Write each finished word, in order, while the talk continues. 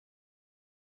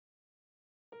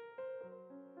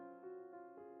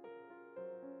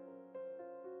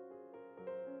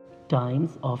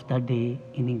times of the day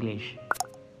in English.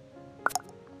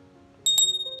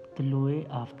 तलुए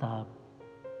Aftab,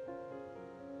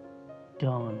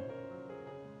 dawn,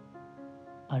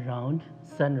 around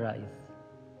sunrise.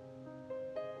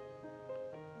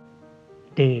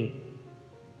 Day,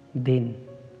 दिन.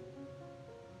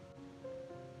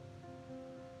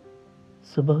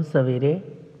 सुबह सवेरे,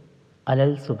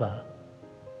 अलल सुबह.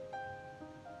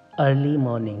 Early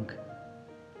morning,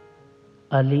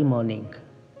 early morning.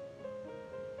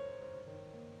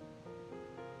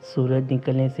 सूरज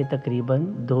निकलने से तकरीबन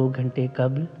 2 घंटे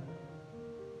कबल,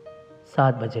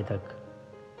 7 बजे तक.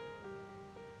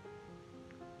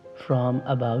 From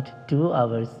about 2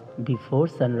 hours before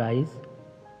sunrise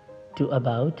to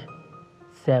about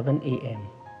 7 a.m.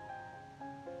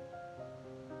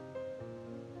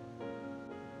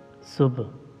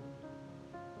 सुबह,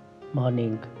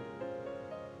 मॉर्निंग.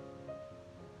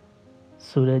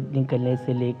 सूरज निकलने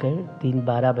से लेकर दिन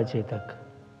 12 बजे तक.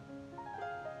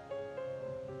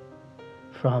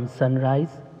 From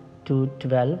sunrise to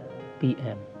 12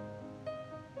 p.m.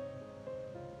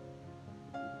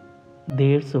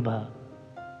 देर सुबह,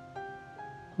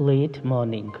 लेट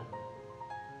मॉर्निंग.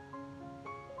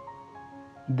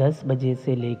 10 बजे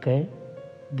से लेकर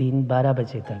दिन 12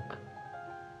 बजे तक.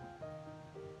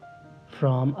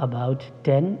 From about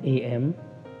 10 a.m.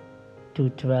 to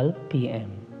 12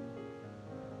 p.m.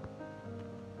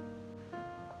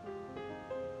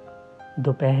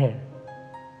 दोपहर,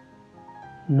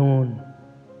 नून,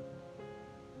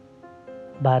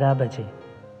 12 बजे,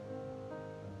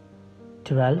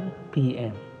 12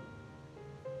 p.m.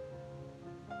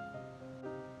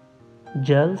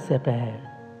 जल से पहर,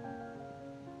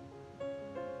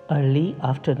 अर्ली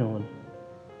आफ्टरनून,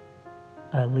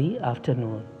 अर्ली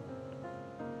आफ्टरनून.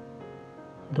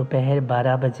 दोपहर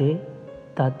 12 बजे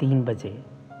ता 3 बजे.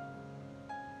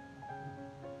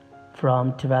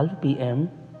 From 12 p.m.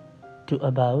 to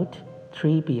about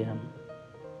 3 p.m.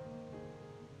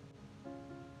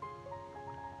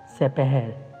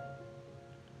 सपहर,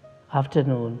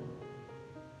 afternoon.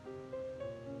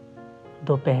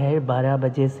 दोपहर 12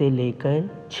 बजे से लेकर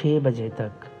 6 बजे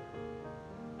तक.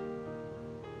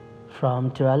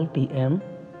 From 12 p.m.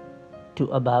 to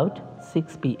about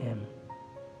 6 p.m.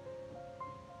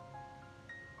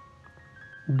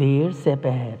 देर से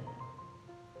पहर,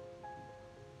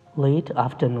 लेट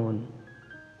आफ्टरनून,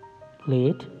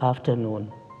 लेट आफ्टरनून.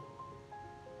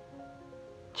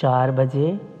 4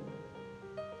 बजे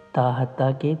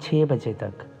ताहत्ता के 6 बजे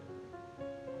तक.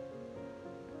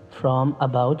 From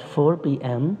about 4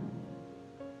 p.m.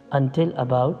 until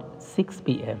about 6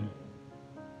 p.m.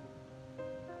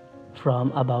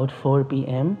 From about 4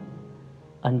 p.m.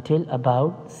 until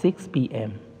about 6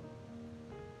 p.m.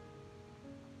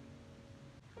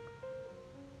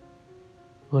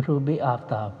 ग़ुरूब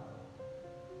Aftab,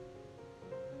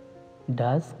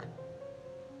 dusk,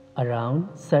 around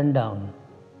sundown.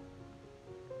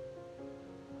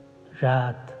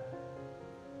 रात,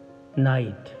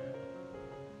 night.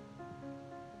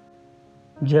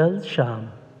 जल्द शाम,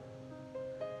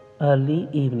 early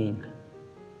evening,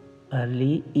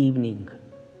 early evening.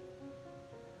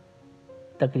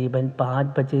 तकरीबन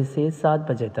 5 बजे से 7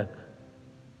 बजे तक.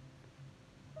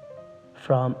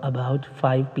 From about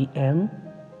 5 p.m.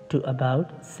 to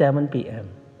about 7 p.m.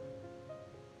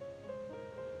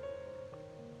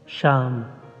 शाम,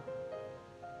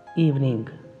 evening.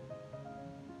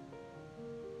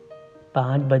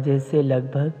 5 बजे से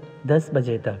लगभग 10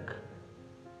 बजे तक.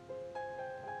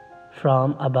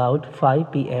 From about 5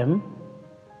 p.m.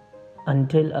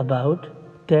 until about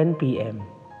 10 p.m.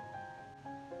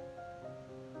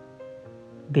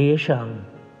 देर शाम,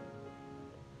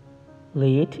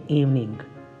 late evening,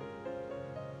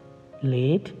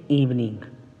 late evening.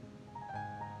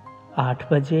 8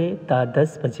 बजे ता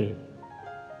 10 बजे.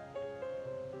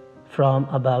 From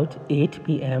about 8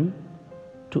 p.m.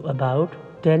 to about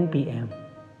 10 p.m.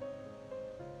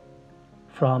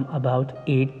 From about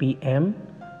 8 p.m.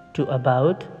 to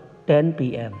about 10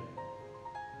 p.m.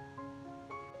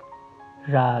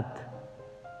 रात,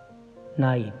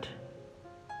 night.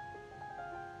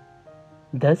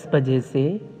 10 बजे से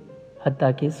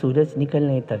हत्ता के सूरज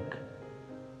निकलने तक.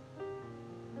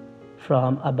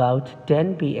 From about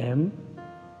 10 p.m.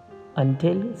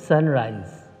 until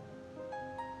sunrise.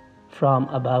 From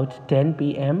about 10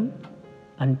 p.m.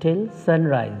 until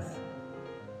sunrise.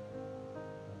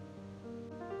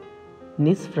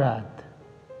 निस्फ रात,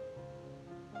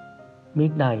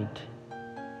 midnight,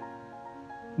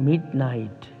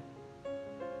 midnight.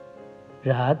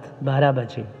 रात 12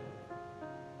 बजे,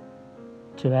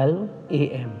 12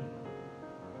 a.m.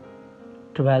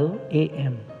 12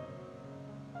 a.m.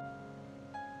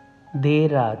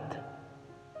 देर रात,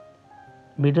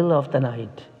 middle of the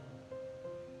night,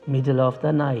 middle of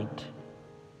the night.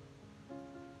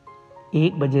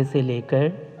 1 बजे से लेकर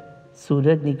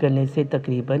सूरज निकलने से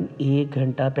तकरीबन 1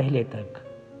 घंटा पहले तक.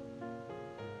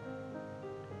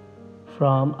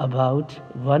 From about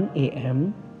 1 a.m.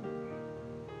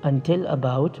 until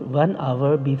about 1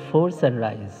 hour before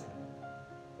sunrise.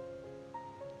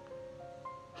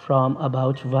 From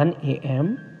about 1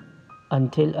 a.m.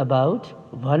 until about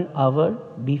 1 hour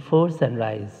before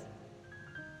sunrise.